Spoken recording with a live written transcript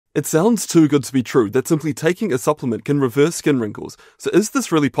It sounds too good to be true that simply taking a supplement can reverse skin wrinkles. So is this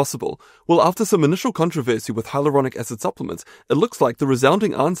really possible? Well, after some initial controversy with hyaluronic acid supplements, it looks like the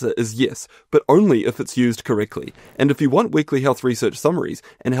resounding answer is yes, but only if it's used correctly. And if you want weekly health research summaries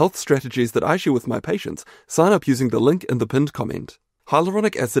and health strategies that I share with my patients, sign up using the link in the pinned comment.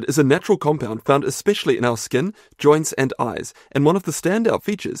 Hyaluronic acid is a natural compound found especially in our skin, joints, and eyes, and one of the standout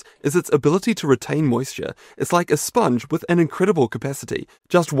features is its ability to retain moisture. It's like a sponge with an incredible capacity.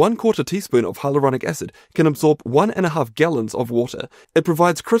 Just 1/4 teaspoon of hyaluronic acid can absorb 1.5 gallons of water. It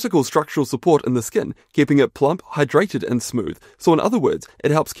provides critical structural support in the skin, keeping it plump, hydrated, and smooth. So in other words,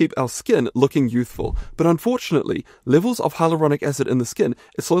 it helps keep our skin looking youthful. But unfortunately, levels of hyaluronic acid in the skin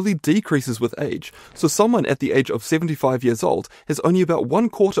slowly decreases with age. So someone at the age of 75 years old has only about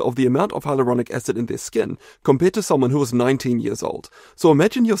 1/4 of the amount of hyaluronic acid in their skin compared to someone who was 19 years old. So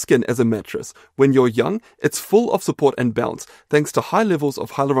imagine your skin as a mattress. When you're young, it's full of support and bounce thanks to high levels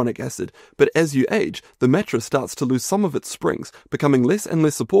of hyaluronic acid, but as you age, the mattress starts to lose some of its springs, becoming less and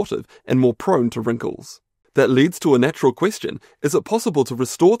less supportive and more prone to wrinkles. That leads to a natural question: is it possible to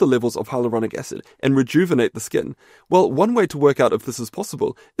restore the levels of hyaluronic acid and rejuvenate the skin? Well, one way to work out if this is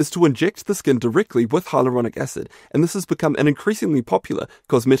possible is to inject the skin directly with hyaluronic acid, and this has become an increasingly popular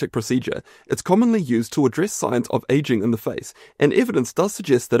cosmetic procedure. It's commonly used to address signs of aging in the face, and evidence does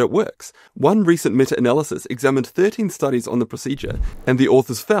suggest that it works. One recent meta-analysis examined 13 studies on the procedure, and the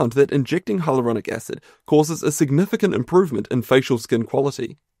authors found that injecting hyaluronic acid causes a significant improvement in facial skin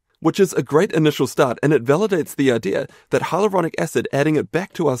quality, which is a great initial start, and it validates the idea that hyaluronic acid adding it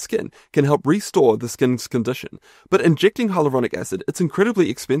back to our skin can help restore the skin's condition. But injecting hyaluronic acid, it's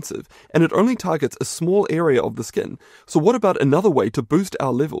incredibly expensive, and it only targets a small area of the skin. So what about another way to boost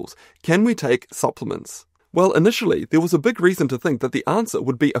our levels? Can we take supplements? Well, initially, there was a big reason to think that the answer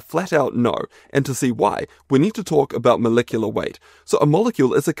would be a flat-out no, and to see why, we need to talk about molecular weight. So a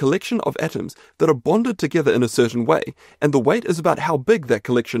molecule is a collection of atoms that are bonded together in a certain way, and the weight is about how big that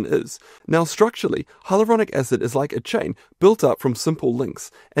collection is. Now, structurally, hyaluronic acid is like a chain built up from simple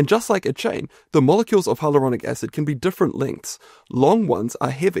links, and just like a chain, the molecules of hyaluronic acid can be different lengths. Long ones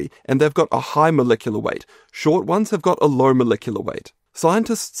are heavy, and they've got a high molecular weight. Short ones have got a low molecular weight.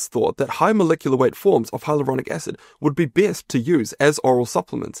 Scientists thought that high molecular weight forms of hyaluronic acid would be best to use as oral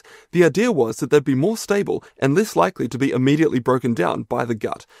supplements. The idea was that they'd be more stable and less likely to be immediately broken down by the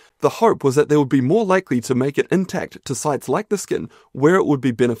gut. The hope was that they would be more likely to make it intact to sites like the skin where it would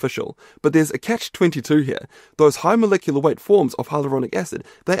be beneficial. But there's a catch-22 here. Those high molecular weight forms of hyaluronic acid,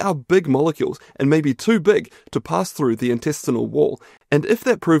 they are big molecules and may be too big to pass through the intestinal wall. And if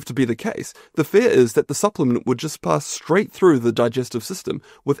that proved to be the case, the fear is that the supplement would just pass straight through the digestive system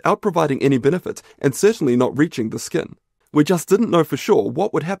without providing any benefits and certainly not reaching the skin. We just didn't know for sure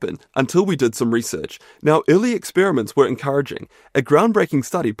what would happen until we did some research. Now, early experiments were encouraging. A groundbreaking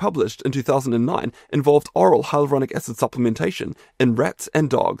study published in 2009 involved oral hyaluronic acid supplementation in rats and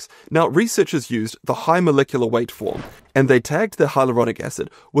dogs. Now, researchers used the high molecular weight form, and they tagged the hyaluronic acid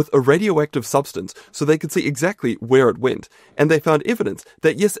with a radioactive substance so they could see exactly where it went. And they found evidence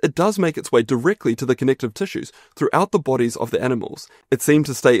that yes, it does make its way directly to the connective tissues throughout the bodies of the animals. It seemed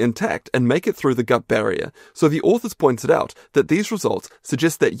to stay intact and make it through the gut barrier. So the authors pointed out that these results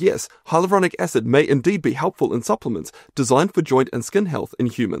suggest that yes, hyaluronic acid may indeed be helpful in supplements designed for joint and skin health in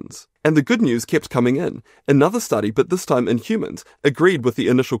humans. And the good news kept coming in. Another study, but this time in humans, agreed with the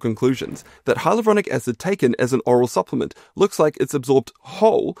initial conclusions that hyaluronic acid taken as an oral supplement looks like it's absorbed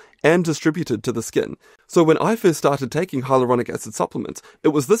whole and distributed to the skin. So when I first started taking hyaluronic acid supplements, it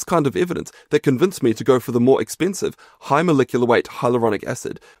was this kind of evidence that convinced me to go for the more expensive, high molecular weight hyaluronic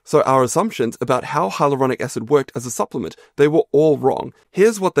acid. So our assumptions about how hyaluronic acid worked as a supplement, they were all wrong.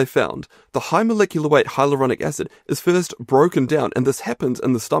 Here's what they found. The high molecular weight hyaluronic acid is first broken down, and this happens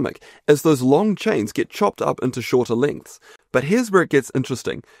in the stomach, as those long chains get chopped up into shorter lengths. But here's where it gets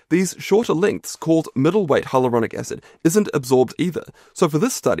interesting. These shorter lengths, called middleweight hyaluronic acid, isn't absorbed either. So for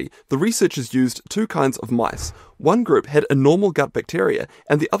this study, the researchers used two kinds of mice. One group had a normal gut bacteria,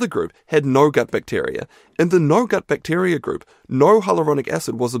 and the other group had no gut bacteria. In the no gut bacteria group, no hyaluronic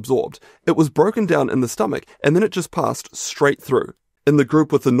acid was absorbed. It was broken down in the stomach, and then it just passed straight through. In the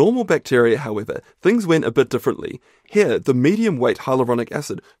group with the normal bacteria, however, things went a bit differently. Here, the medium-weight hyaluronic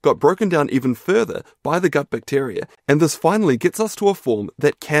acid got broken down even further by the gut bacteria, and this finally gets us to a form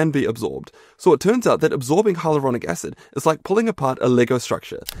that can be absorbed. So it turns out that absorbing hyaluronic acid is like pulling apart a Lego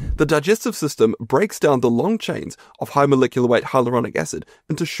structure. The digestive system breaks down the long chains of high molecular weight hyaluronic acid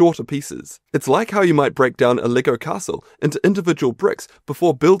into shorter pieces. It's like how you might break down a Lego castle into individual bricks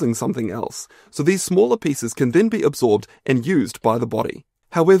before building something else. So these smaller pieces can then be absorbed and used by the body.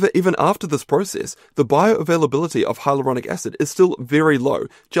 However, even after this process, the bioavailability of hyaluronic acid is still very low,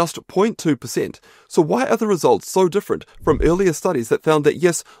 just 0.2%. So why are the results so different from earlier studies that found that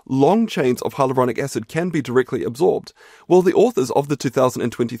yes, long chains of hyaluronic acid can be directly absorbed? Well, the authors of the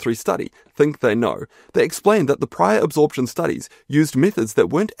 2023 study think they know. They explained that the prior absorption studies used methods that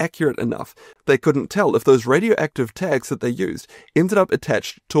weren't accurate enough. They couldn't tell if those radioactive tags that they used ended up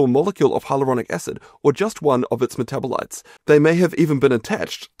attached to a molecule of hyaluronic acid or just one of its metabolites. They may have even been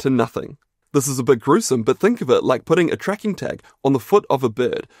attached to nothing. This is a bit gruesome, but think of it like putting a tracking tag on the foot of a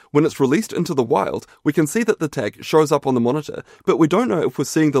bird. When it's released into the wild, we can see that the tag shows up on the monitor, but we don't know if we're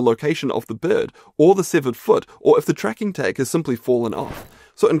seeing the location of the bird, or the severed foot, or if the tracking tag has simply fallen off.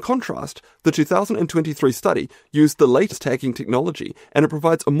 So in contrast, the 2023 study used the latest tagging technology, and it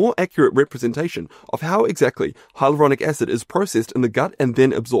provides a more accurate representation of how exactly hyaluronic acid is processed in the gut and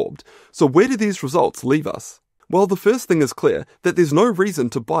then absorbed. So where do these results leave us? Well, the first thing is clear, that there's no reason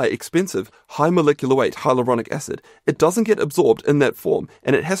to buy expensive, high molecular weight hyaluronic acid. It doesn't get absorbed in that form,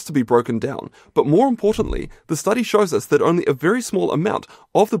 and it has to be broken down. But more importantly, the study shows us that only a very small amount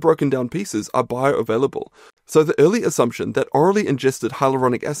of the broken down pieces are bioavailable. So the early assumption that orally ingested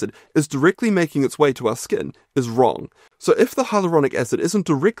hyaluronic acid is directly making its way to our skin is wrong. So if the hyaluronic acid isn't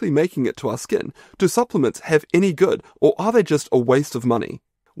directly making it to our skin, do supplements have any good, or are they just a waste of money?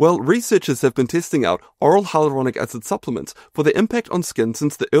 Well, researchers have been testing out oral hyaluronic acid supplements for their impact on skin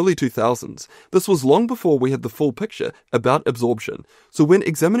since the early 2000s. This was long before we had the full picture about absorption. So when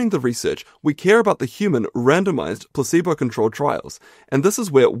examining the research, we care about the human randomized placebo-controlled trials. And this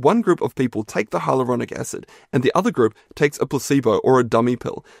is where one group of people take the hyaluronic acid and the other group takes a placebo or a dummy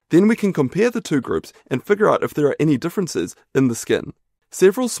pill. Then we can compare the two groups and figure out if there are any differences in the skin.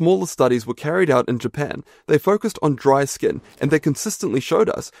 Several smaller studies were carried out in Japan. They focused on dry skin, and they consistently showed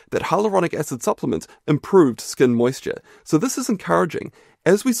us that hyaluronic acid supplements improved skin moisture. So this is encouraging.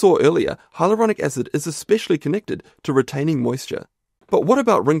 As we saw earlier, hyaluronic acid is especially connected to retaining moisture. But what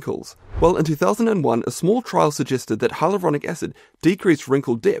about wrinkles? Well, in 2001, a small trial suggested that hyaluronic acid decreased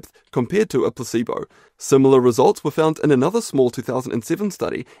wrinkle depth compared to a placebo. Similar results were found in another small 2007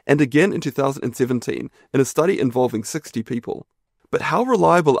 study, and again in 2017, in a study involving 60 people. But how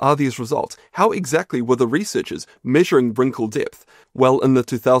reliable are these results? How exactly were the researchers measuring wrinkle depth? Well, in the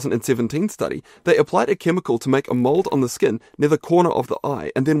 2017 study, they applied a chemical to make a mold on the skin near the corner of the eye,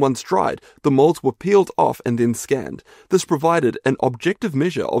 and then once dried, the molds were peeled off and then scanned. This provided an objective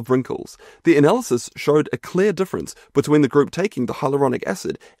measure of wrinkles. The analysis showed a clear difference between the group taking the hyaluronic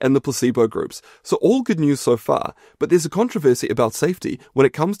acid and the placebo groups. So all good news so far, but there's a controversy about safety when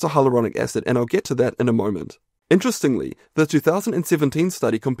it comes to hyaluronic acid, and I'll get to that in a moment. Interestingly, the 2017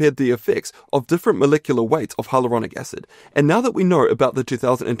 study compared the effects of different molecular weights of hyaluronic acid, and now that we know about the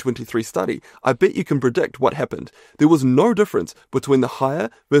 2023 study, I bet you can predict what happened. There was no difference between the higher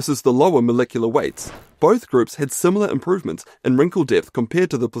versus the lower molecular weights. Both groups had similar improvements in wrinkle depth compared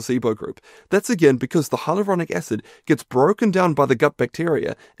to the placebo group. That's again because the hyaluronic acid gets broken down by the gut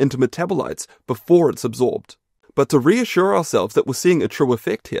bacteria into metabolites before it's absorbed. But to reassure ourselves that we're seeing a true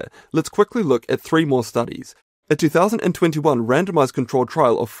effect here, let's quickly look at 3 more studies. A 2021 randomized controlled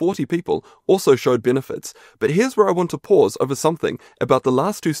trial of 40 people also showed benefits, but here's where I want to pause over something about the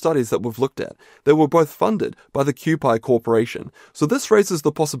last 2 studies that we've looked at. They were both funded by the QPI Corporation, so this raises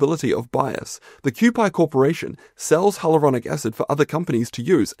the possibility of bias. The QPI Corporation sells hyaluronic acid for other companies to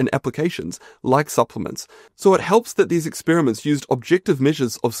use in applications like supplements, so it helps that these experiments used objective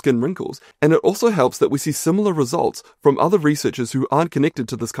measures of skin wrinkles, and it also helps that we see similar results from other researchers who aren't connected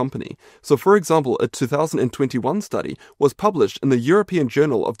to this company. So for example, a 2021 study was published in the European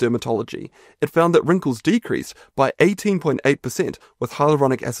Journal of Dermatology. It found that wrinkles decreased by 18.8% with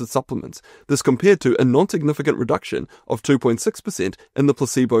hyaluronic acid supplements. This compared to a non-significant reduction of 2.6% in the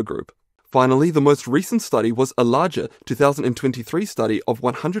placebo group. Finally, the most recent study was a larger 2023 study of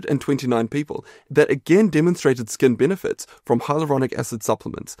 129 people that again demonstrated skin benefits from hyaluronic acid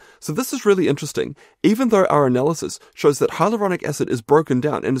supplements. So this is really interesting. Even though our analysis shows that hyaluronic acid is broken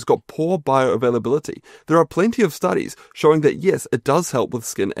down and has got poor bioavailability, there are plenty of studies showing that yes, it does help with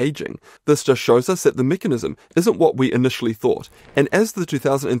skin aging. This just shows us that the mechanism isn't what we initially thought. And as the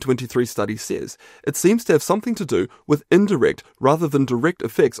 2023 study says, it seems to have something to do with indirect rather than direct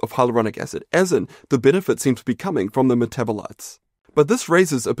effects of hyaluronic acid, as in the benefit seems to be coming from the metabolites. But this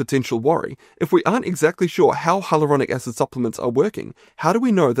raises a potential worry. If we aren't exactly sure how hyaluronic acid supplements are working, how do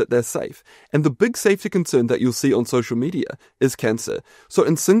we know that they're safe? And the big safety concern that you'll see on social media is cancer. So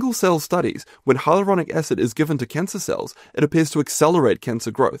in single-cell studies, when hyaluronic acid is given to cancer cells, it appears to accelerate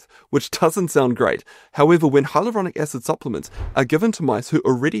cancer growth, which doesn't sound great. However, when hyaluronic acid supplements are given to mice who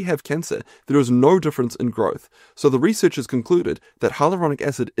already have cancer, there is no difference in growth. So the researchers concluded that hyaluronic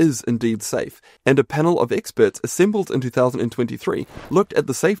acid is indeed safe, and a panel of experts assembled in 2023 looked at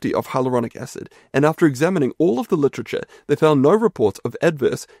the safety of hyaluronic acid, and after examining all of the literature, they found no reports of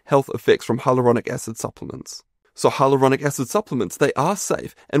adverse health effects from hyaluronic acid supplements. So hyaluronic acid supplements, they are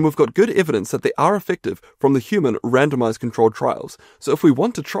safe, and we've got good evidence that they are effective from the human randomized controlled trials. So if we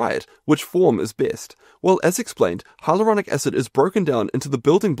want to try it, which form is best? Well, as explained, hyaluronic acid is broken down into the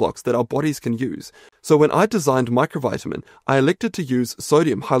building blocks that our bodies can use. So when I designed microvitamin, I elected to use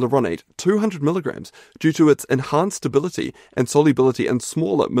sodium hyaluronate 200 milligrams due to its enhanced stability and solubility and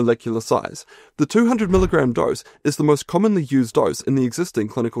smaller molecular size. The 200 milligram dose is the most commonly used dose in the existing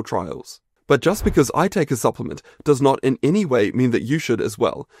clinical trials. But just because I take a supplement does not in any way mean that you should as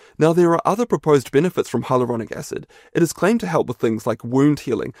well. Now, there are other proposed benefits from hyaluronic acid. It is claimed to help with things like wound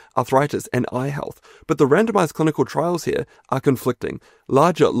healing, arthritis, and eye health. But the randomized clinical trials here are conflicting.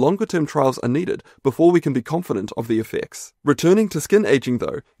 Larger, longer-term trials are needed before we can be confident of the effects. Returning to skin aging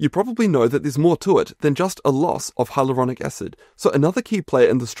though, you probably know that there's more to it than just a loss of hyaluronic acid. So another key player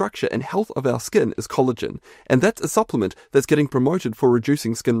in the structure and health of our skin is collagen. And that's a supplement that's getting promoted for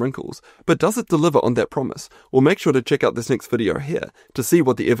reducing skin wrinkles. But does it deliver on that promise? Well, make sure to check out this next video here to see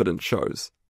what the evidence shows.